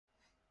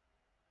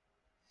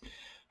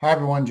Hi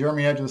everyone,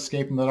 Jeremy Edge with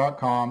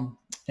Escapingthe.com,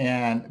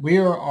 and we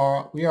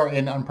are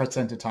in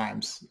unprecedented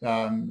times.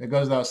 It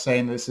goes without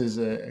saying this is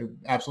a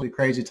absolutely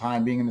crazy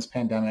time being in this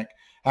pandemic,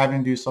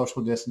 having to do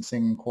social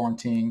distancing and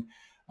quarantine.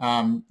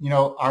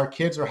 Our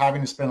kids are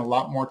having to spend a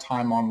lot more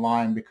time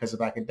online because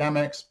of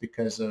academics,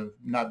 because of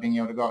not being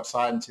able to go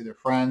outside and see their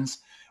friends,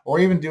 or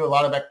even do a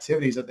lot of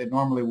activities that they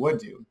normally would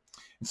do.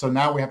 And so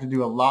now we have to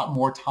do a lot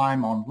more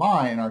time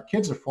online, and our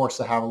kids are forced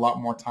to have a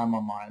lot more time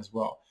online as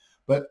well.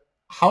 But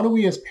how do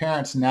we as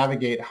parents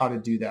navigate how to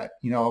do that?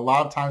 A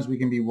lot of times we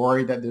can be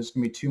worried that there's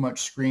going to be too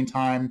much screen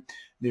time.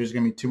 There's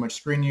going to be too much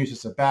screen use.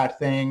 It's a bad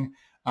thing.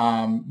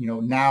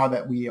 Now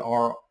that we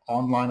are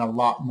online a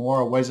lot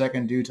more, what is that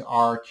going to do to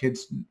our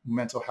kids'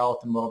 mental health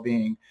and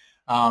well-being?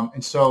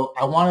 And so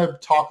I want to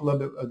talk a little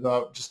bit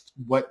about just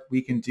what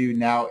we can do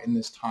now in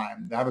this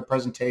time. I have a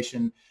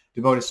presentation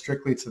devoted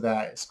strictly to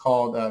that. It's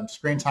called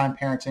Screen Time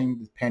Parenting,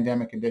 the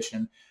Pandemic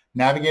Edition.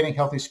 Navigating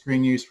healthy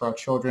screen use for our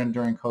children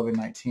during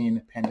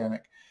COVID-19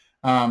 pandemic.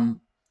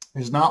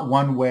 There's not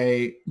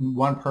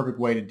one perfect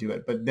way to do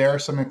it, but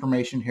there's some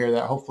information here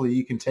that hopefully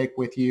you can take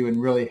with you and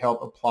really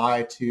help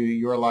apply to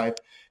your life.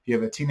 If you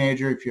have a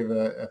teenager, if you have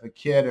a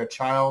kid or a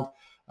child,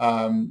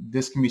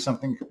 this can be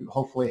something that can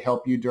hopefully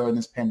help you during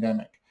this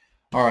pandemic.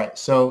 All right,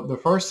 so the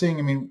first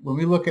thing, when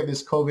we look at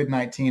this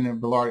COVID-19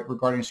 and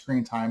regarding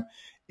screen time,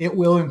 it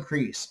will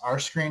increase. Our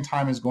screen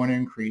time is going to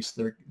increase.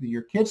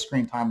 Your kids'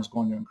 screen time is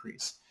going to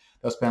increase.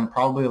 They'll spend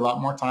probably a lot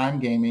more time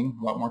gaming,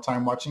 a lot more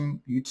time watching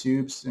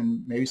YouTubes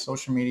and maybe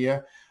social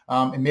media,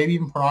 and maybe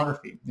even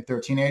pornography. If they're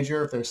a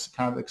teenager, if they're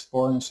kind of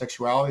exploring their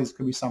sexuality, this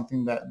could be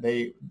something that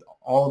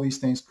all of these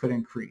things could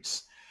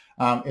increase.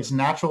 It's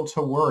natural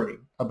to worry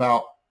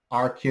about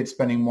our kids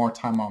spending more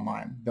time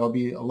online. There'll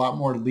be a lot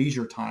more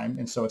leisure time,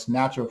 and so it's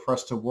natural for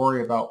us to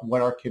worry about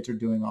what our kids are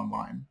doing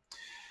online.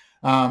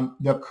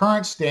 The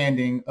current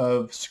standing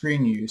of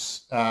screen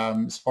use,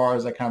 as far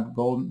as that kind of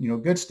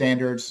good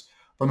standards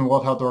from the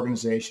World Health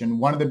Organization,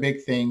 one of the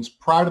big things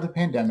prior to the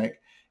pandemic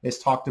is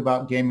talked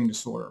about gaming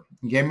disorder.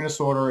 And gaming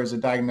disorder is a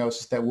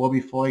diagnosis that will be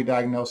fully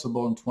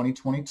diagnosable in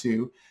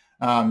 2022.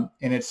 And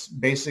it's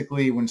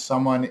basically when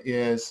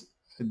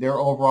their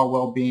overall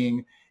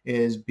well-being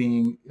is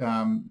being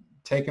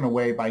taken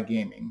away by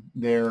gaming.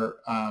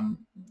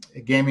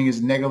 Gaming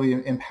is negatively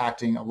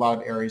impacting a lot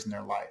of areas in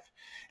their life.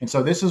 And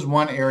so this is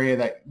one area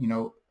that,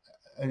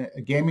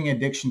 a gaming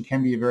addiction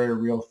can be a very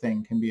real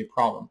thing, can be a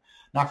problem.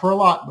 Not for a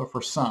lot, but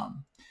for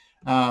some.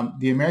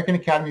 The American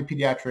Academy of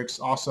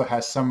Pediatrics also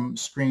has some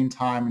screen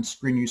time and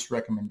screen use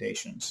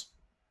recommendations.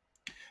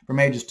 From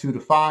ages 2 to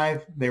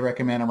 5, they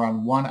recommend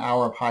around 1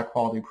 hour of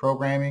high-quality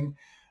programming.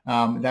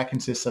 That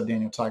consists of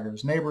Daniel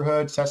Tiger's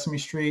Neighborhood, Sesame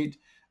Street.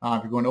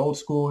 If you're going to old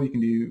school, you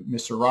can do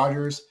Mr.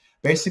 Rogers.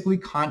 Basically,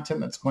 content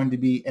that's going to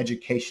be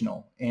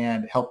educational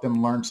and help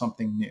them learn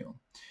something new.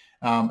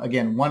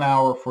 Again, 1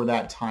 hour for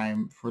that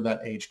time for that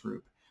age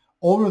group.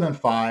 Older than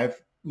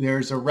 5,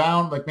 there's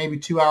around maybe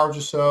 2 hours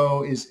or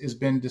so is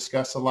been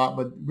discussed a lot,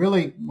 but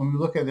really when we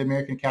look at the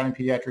American Academy of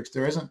Pediatrics,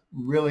 there isn't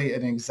really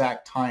an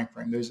exact time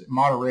frame.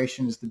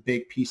 Moderation is the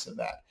big piece of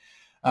that.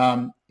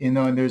 And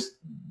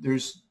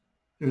there's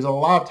a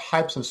lot of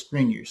types of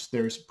screen use.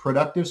 There's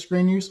productive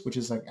screen use, which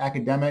is like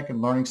academic and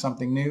learning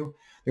something new.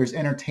 There's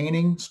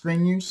entertaining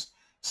screen use,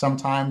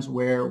 sometimes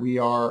where we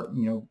are,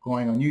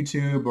 going on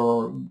YouTube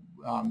or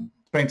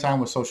spending time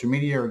with social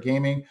media or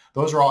gaming.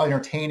 Those are all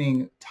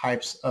entertaining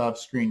types of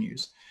screen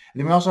use. And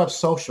then we also have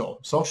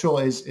social. Social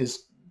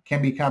can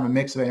be kind of a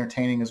mix of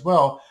entertaining as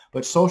well,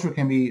 but social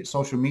can be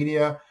social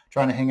media,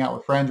 trying to hang out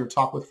with friends or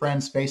talk with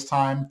friends,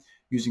 FaceTime,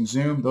 using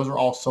Zoom. Those are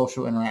all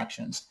social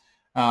interactions.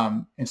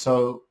 And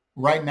so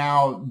right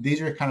now, these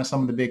are kind of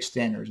some of the big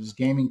standards. Is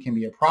gaming can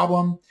be a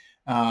problem,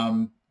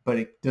 but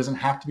it doesn't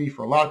have to be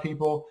for a lot of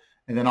people.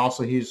 And then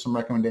also here's some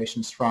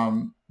recommendations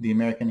from the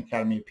American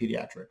Academy of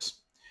Pediatrics.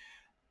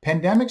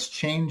 Pandemics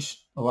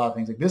change a lot of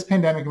things. Like this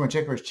pandemic in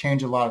particular has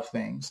changed a lot of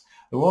things.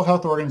 The World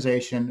Health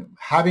Organization,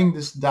 having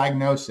this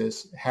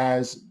diagnosis,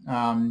 has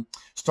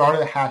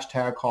started a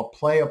hashtag called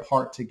Play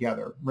Apart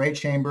Together. Ray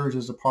Chambers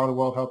is a part of the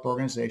World Health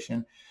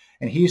Organization,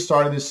 and he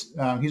started this.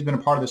 He's been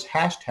a part of this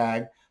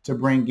hashtag to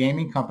bring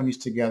gaming companies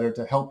together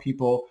to help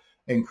people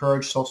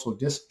encourage social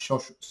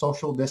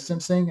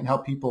distancing and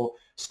help people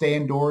stay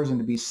indoors and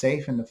to be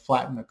safe and to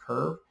flatten the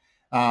curve.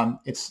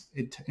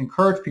 It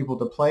encouraged people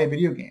to play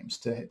video games,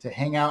 to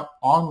hang out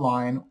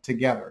online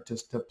together,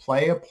 to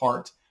play a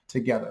part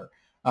together.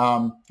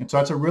 And so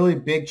that's a really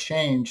big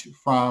change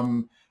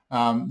from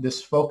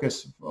this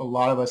focus a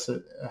lot of us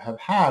have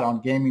had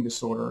on gaming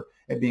disorder,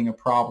 it being a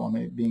problem,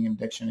 it being an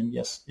addiction. And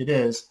yes, it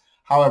is.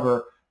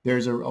 However,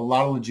 there's a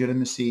lot of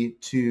legitimacy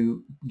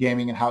to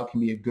gaming and how it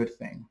can be a good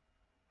thing.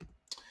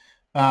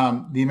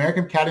 The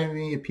American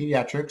Academy of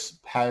Pediatrics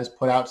has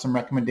put out some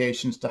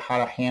recommendations to how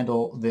to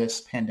handle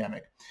this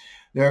pandemic.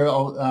 There are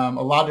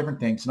a lot of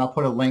different things, and I'll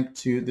put a link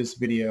to this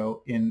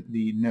video in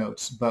the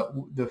notes. But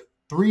the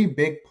 3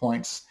 big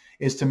points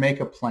is to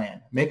make a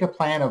plan. Make a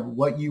plan of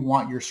what you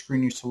want your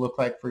screen use to look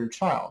like for your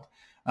child.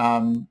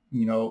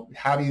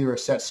 Have either a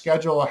set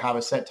schedule or have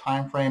a set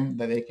time frame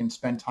that they can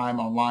spend time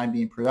online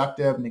being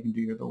productive and they can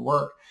do their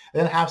work.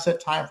 And then have a set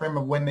time frame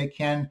of when they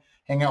can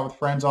hang out with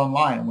friends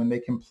online and when they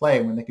can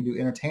play, when they can do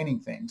entertaining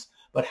things.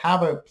 But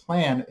have a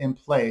plan in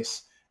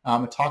place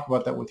and talk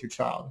about that with your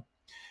child.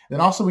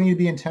 Then also we need to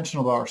be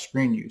intentional about our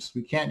screen use.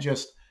 We can't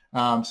just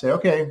say,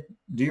 okay,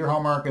 do your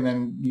homework and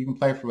then you can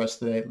play for the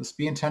rest of the day. Let's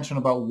be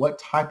intentional about what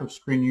type of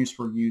screen use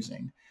we're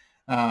using.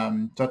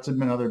 So that's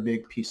another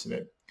big piece of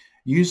it.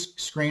 Use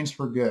screens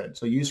for good.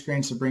 So use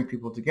screens to bring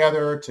people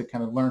together, to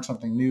kind of learn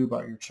something new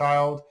about your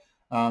child,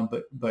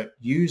 but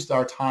use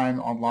our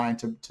time online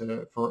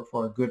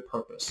for a good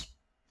purpose.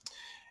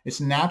 It's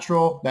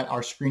natural that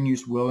our screen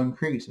use will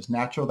increase. It's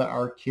natural that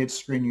our kids'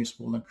 screen use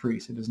will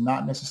increase. It does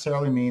not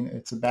necessarily mean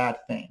it's a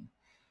bad thing.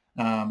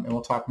 And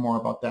we'll talk more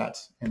about that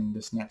in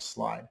this next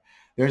slide.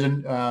 There's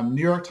a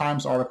New York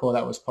Times article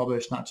that was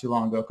published not too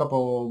long ago, a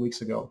couple of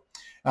weeks ago,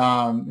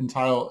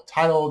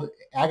 titled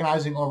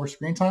Agonizing Over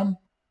Screen Time.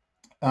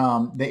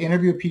 They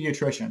interviewed a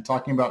pediatrician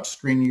talking about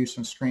screen use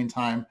and screen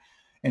time.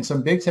 And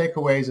some big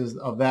takeaways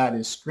of that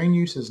is screen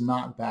use is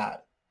not bad.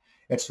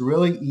 It's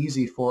really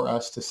easy for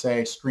us to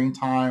say screen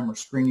time or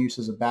screen use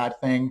is a bad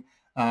thing.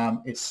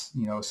 It's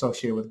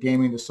associated with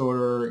gaming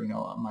disorder.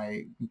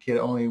 My kid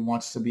only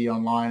wants to be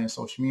online and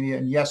social media.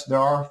 And yes, there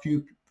are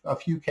a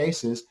few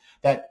cases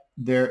that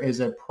there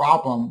is a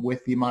problem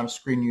with the amount of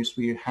screen use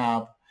we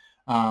have,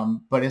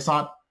 but it's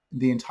not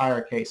the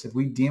entire case. If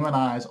we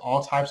demonize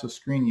all types of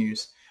screen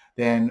use,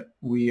 then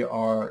we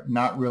are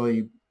not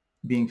really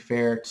being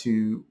fair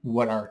to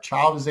what our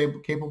child is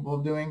capable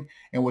of doing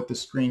and what the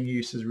screen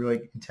use is really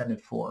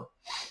intended for.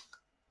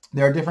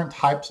 There are different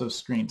types of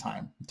screen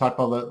time. We talked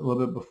about that a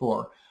little bit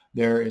before.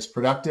 There is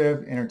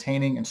productive,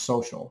 entertaining, and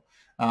social.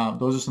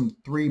 Those are some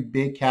three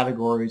big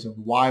categories of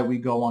why we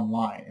go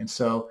online. And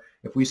so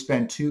if we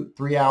spend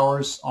 2-3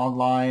 hours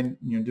online,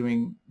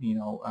 doing,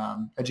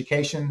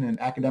 education and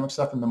academic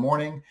stuff in the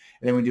morning,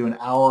 and then we do an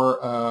hour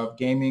of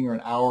gaming or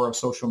an hour of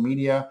social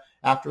media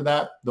after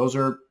that, those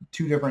are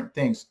two different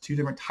things, two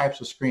different types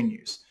of screen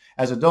use.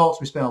 As adults,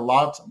 we spend a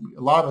lot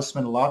of us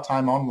spend a lot of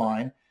time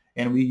online,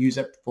 and we use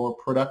it for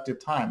productive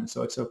time. And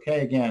so it's okay,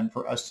 again,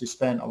 for us to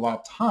spend a lot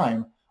of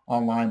time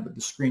online, but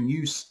the screen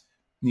use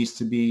needs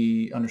to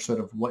be understood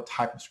of what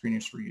type of screen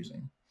use we're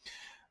using.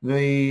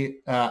 The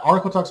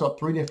article talks about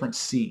 3 different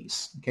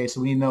C's. Okay, so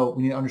we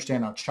need to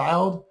understand our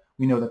child,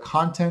 we know the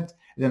content,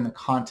 and then the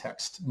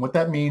context. And what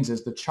that means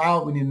is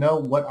we need to know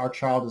what our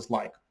child is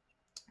like.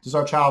 Does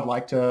our child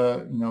like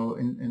to,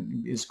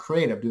 is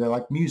creative? Do they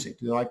like music?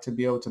 Do they like to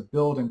be able to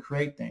build and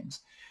create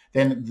things?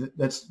 Then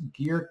let's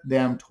gear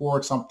them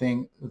towards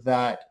something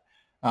that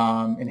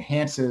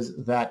enhances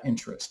that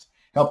interest.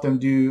 Help them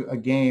do a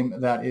game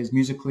that is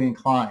musically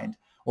inclined,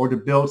 or to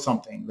build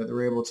something that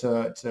they're able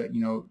to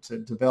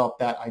develop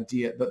that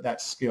idea, that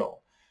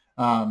skill.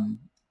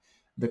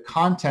 The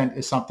content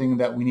is something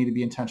that we need to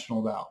be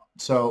intentional about.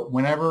 So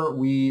whenever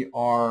we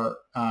are,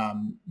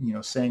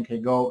 saying, okay,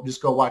 go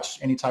watch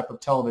any type of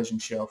television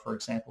show, for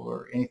example,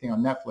 or anything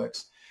on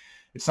Netflix,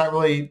 it's not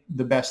really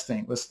the best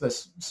thing.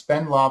 Let's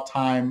spend a lot of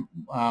time,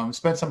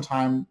 spend some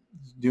time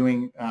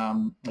doing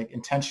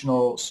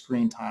intentional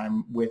screen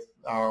time with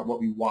what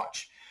we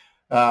watch.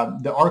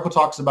 The article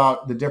talks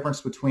about the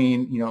difference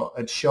between,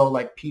 a show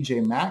like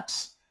PJ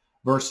Masks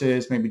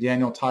versus maybe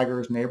Daniel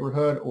Tiger's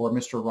Neighborhood or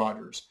Mr.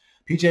 Rogers.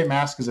 PJ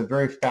Masks is a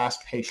very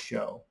fast-paced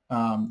show,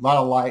 a lot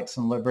of lights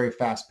and very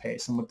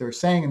fast-paced. And what they're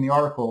saying in the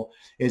article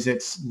is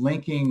it's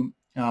linking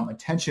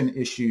attention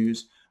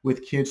issues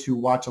with kids who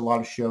watch a lot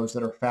of shows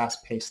that are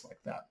fast-paced like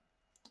that.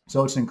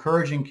 So it's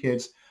encouraging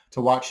kids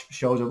to watch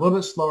shows at a little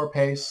bit slower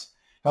pace,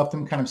 help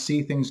them kind of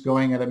see things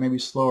going at a maybe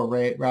slower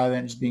rate rather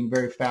than just being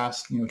very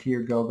fast,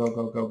 here, go, go,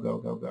 go, go, go,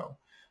 go, go.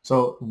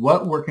 So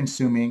what we're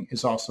consuming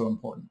is also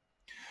important.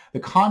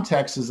 The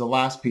context is the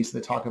last piece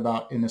they talk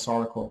about in this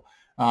article.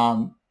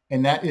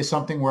 And that is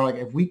something where, like,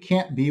 if we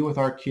can't be with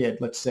our kid,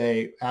 let's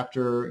say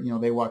after,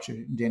 they watch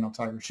a Daniel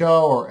Tiger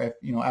show, or if,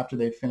 after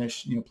they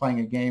finish, playing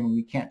a game and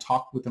we can't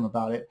talk with them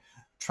about it,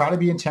 try to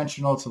be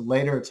intentional to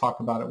later talk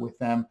about it with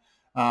them.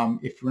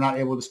 If we're not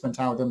able to spend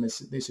time with them,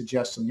 they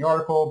suggest in the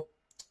article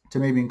to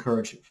maybe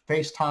encourage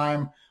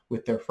FaceTime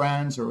with their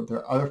friends or with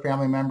their other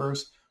family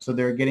members, so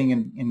they're getting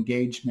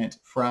engagement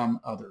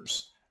from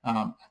others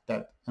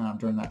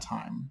during that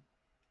time.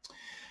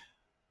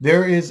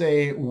 There is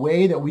a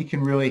way that we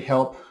can really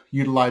help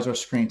utilize our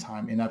screen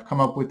time, and I've come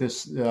up with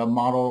this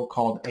model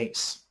called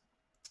ACE.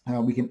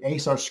 We can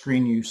ACE our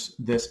screen use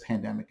this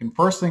pandemic. And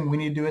first thing we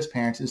need to do as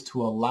parents is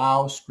to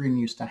allow screen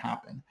use to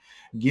happen.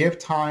 Give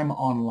time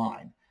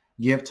online.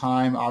 Give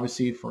time,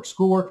 obviously, for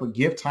schoolwork, but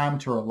give time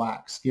to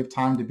relax. Give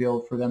time to be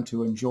able for them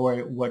to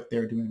enjoy what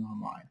they're doing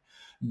online.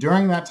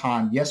 During that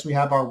time, yes, we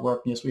have our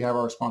work, yes, we have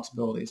our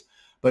responsibilities,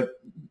 but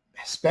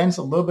spends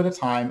a little bit of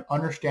time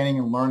understanding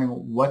and learning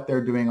what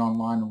they're doing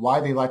online, why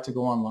they like to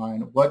go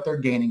online, what they're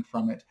gaining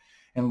from it,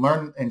 and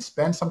learn and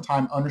spend some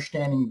time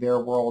understanding their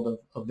world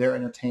of their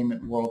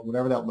entertainment world,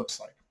 whatever that looks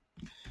like.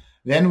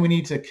 Then we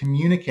need to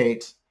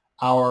communicate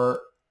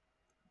our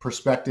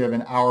perspective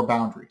and our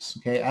boundaries.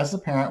 Okay, as a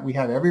parent, we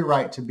have every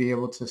right to be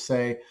able to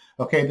say,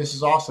 okay, this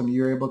is awesome.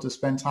 You're able to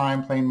spend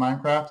time playing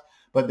Minecraft,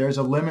 but there's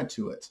a limit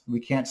to it. We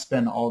can't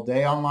spend all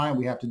day online.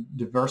 We have to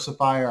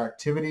diversify our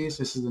activities.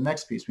 This is the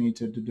next piece. We need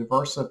to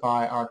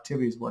diversify our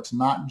activities where it's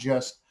not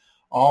just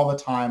all the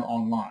time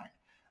online.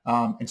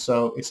 And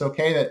so it's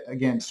okay that,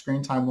 again,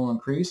 screen time will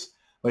increase,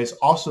 but it's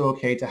also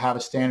okay to have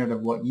a standard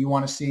of what you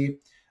want to see,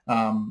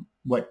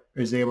 what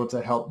is able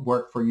to help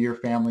work for your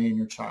family and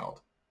your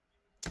child.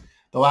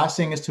 The last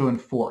thing is to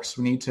enforce.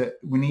 We need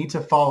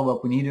to follow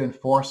up. We need to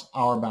enforce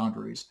our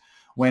boundaries.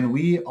 When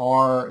we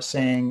are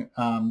saying,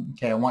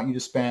 okay, I want you to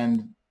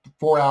spend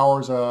 4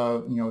 hours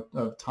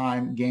of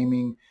time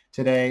gaming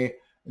today,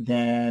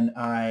 then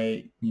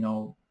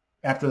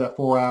after that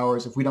 4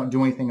 hours, if we don't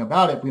do anything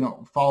about it, if we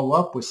don't follow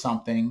up with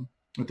something,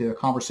 with a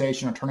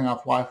conversation or turning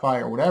off Wi-Fi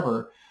or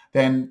whatever,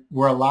 then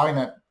we're allowing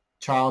that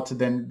child to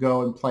then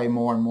go and play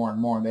more and more and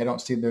more. And they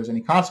don't see there's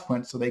any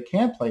consequence, so they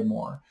can play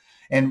more.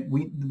 And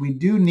we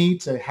do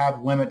need to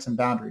have limits and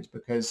boundaries,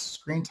 because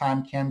screen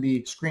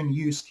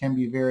use can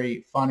be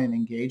very fun and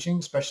engaging,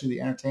 especially the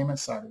entertainment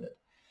side of it.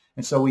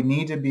 And so we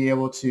need to be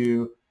able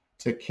to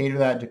cater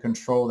that, to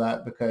control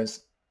that,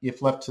 because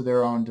if left to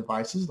their own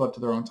devices, left to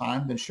their own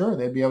time, then sure,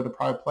 they'd be able to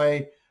probably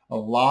play a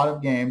lot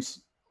of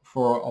games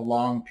for a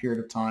long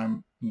period of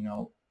time,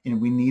 and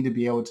we need to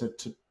be able to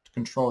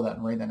control that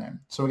and rein that in.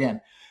 So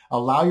again,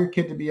 allow your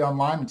kid to be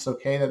online. It's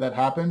okay that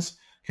happens.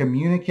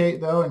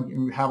 Communicate, though,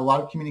 and have a lot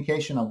of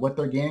communication on what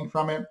they're gaining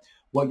from it,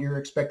 what your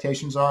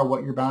expectations are,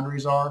 what your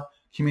boundaries are.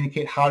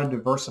 Communicate how to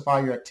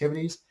diversify your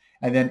activities,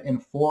 and then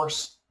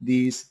enforce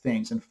these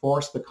things,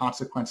 enforce the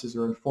consequences,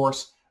 or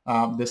enforce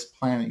this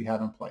plan that you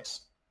have in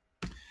place.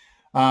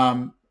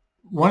 One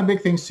of the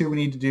big things, too, we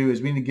need to do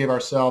is we need to give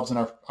ourselves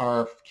and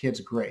our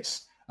kids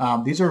grace.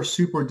 These are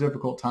super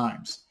difficult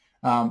times.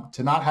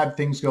 To not have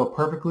things go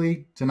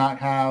perfectly, to not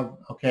have,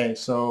 okay,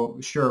 so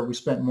sure, we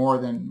spent more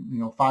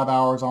than 5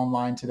 hours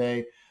online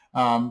today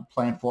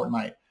playing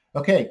Fortnite.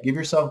 Okay, give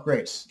yourself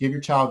grace, give your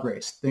child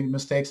grace. Think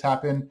mistakes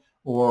happen,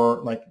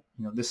 or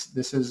this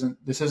isn't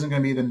going to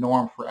be the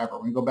norm forever.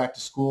 When we go back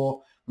to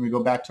school, when we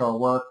go back to our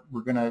work,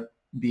 we're going to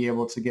be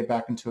able to get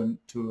back into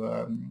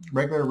a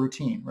regular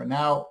routine. Right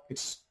now,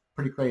 it's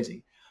pretty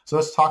crazy. So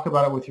let's talk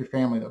about it with your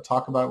family, though.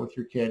 Talk about it with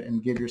your kid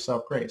and give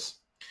yourself grace.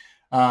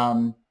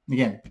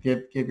 Again,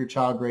 give your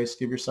child grace,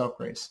 give yourself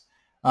grace.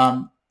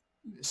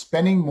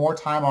 Spending more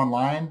time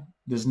online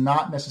does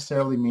not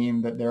necessarily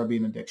mean that there will be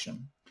an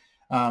addiction.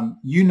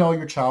 You know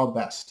your child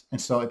best. And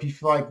so if you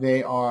feel like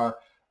they are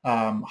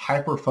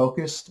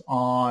hyper-focused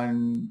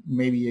on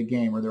maybe a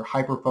game, or they're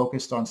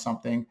hyper-focused on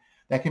something,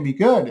 that can be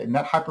good. And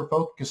that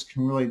hyper-focus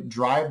can really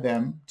drive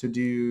them to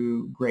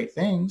do great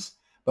things.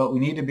 But we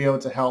need to be able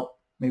to help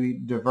maybe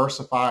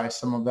diversify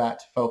some of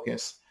that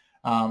focus,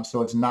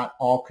 so it's not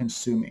all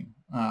consuming.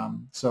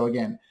 So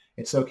again,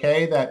 it's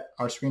okay that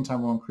our screen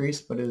time will increase,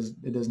 but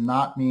it does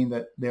not mean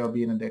that there will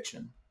be an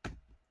addiction.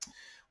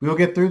 We will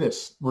get through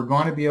this. We're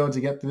going to be able to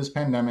get through this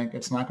pandemic.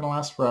 It's not going to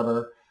last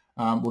forever.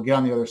 We'll get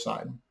on the other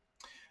side.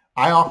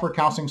 I offer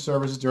counseling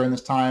services during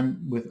this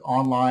time with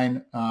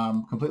online,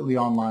 completely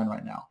online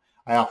right now.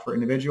 I offer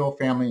individual,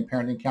 family, and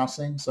parenting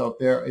counseling. So if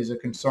there is a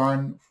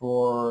concern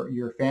for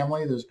your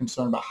family, there's a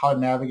concern about how to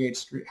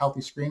navigate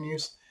healthy screen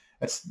use,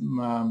 that's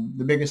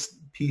the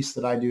biggest piece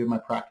that I do in my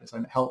practice.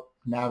 I help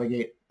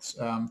navigate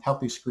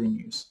healthy screen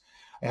use.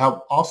 I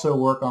help also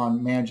work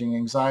on managing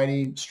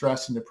anxiety,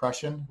 stress, and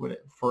depression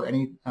for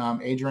any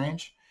age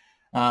range.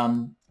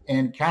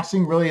 And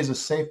counseling really is a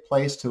safe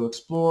place to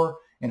explore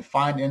and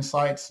find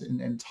insights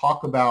and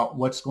talk about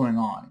what's going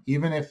on.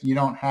 Even if you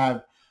don't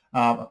have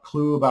a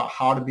clue about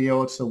how to be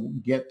able to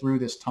get through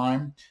this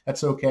time,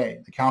 that's okay.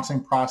 The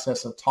counseling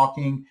process of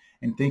talking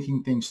and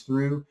thinking things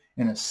through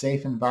in a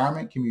safe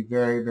environment can be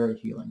very, very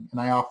healing. And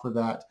I offer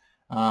that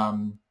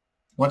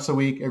once a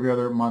week, every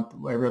other month,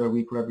 every other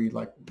week, whatever you'd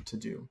like to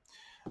do.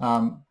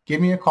 Give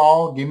me a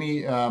call,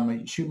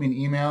 shoot me an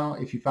email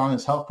if you found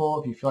this helpful.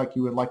 If you feel like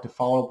you would like to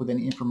follow up with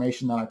any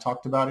information that I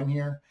talked about in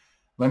here,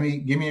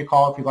 give me a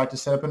call if you'd like to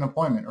set up an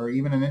appointment or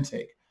even an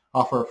intake.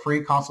 Offer a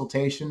free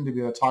consultation to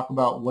be able to talk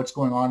about what's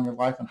going on in your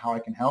life and how I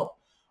can help,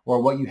 or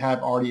what you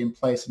have already in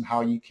place and how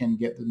you can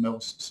get the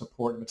most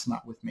support if it's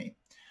not with me.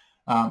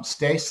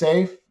 Stay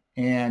safe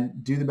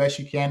and do the best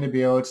you can to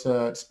be able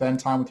to spend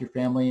time with your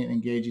family and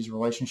engage these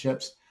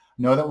relationships.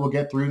 Know that we'll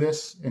get through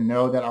this, and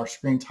know that our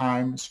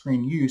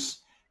screen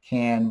use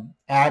can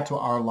add to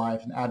our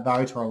life and add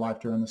value to our life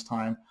during this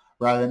time,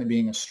 rather than it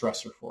being a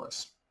stressor for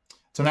us.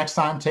 Till next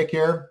time, take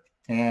care,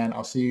 and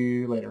I'll see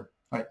you later.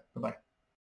 All right, bye-bye.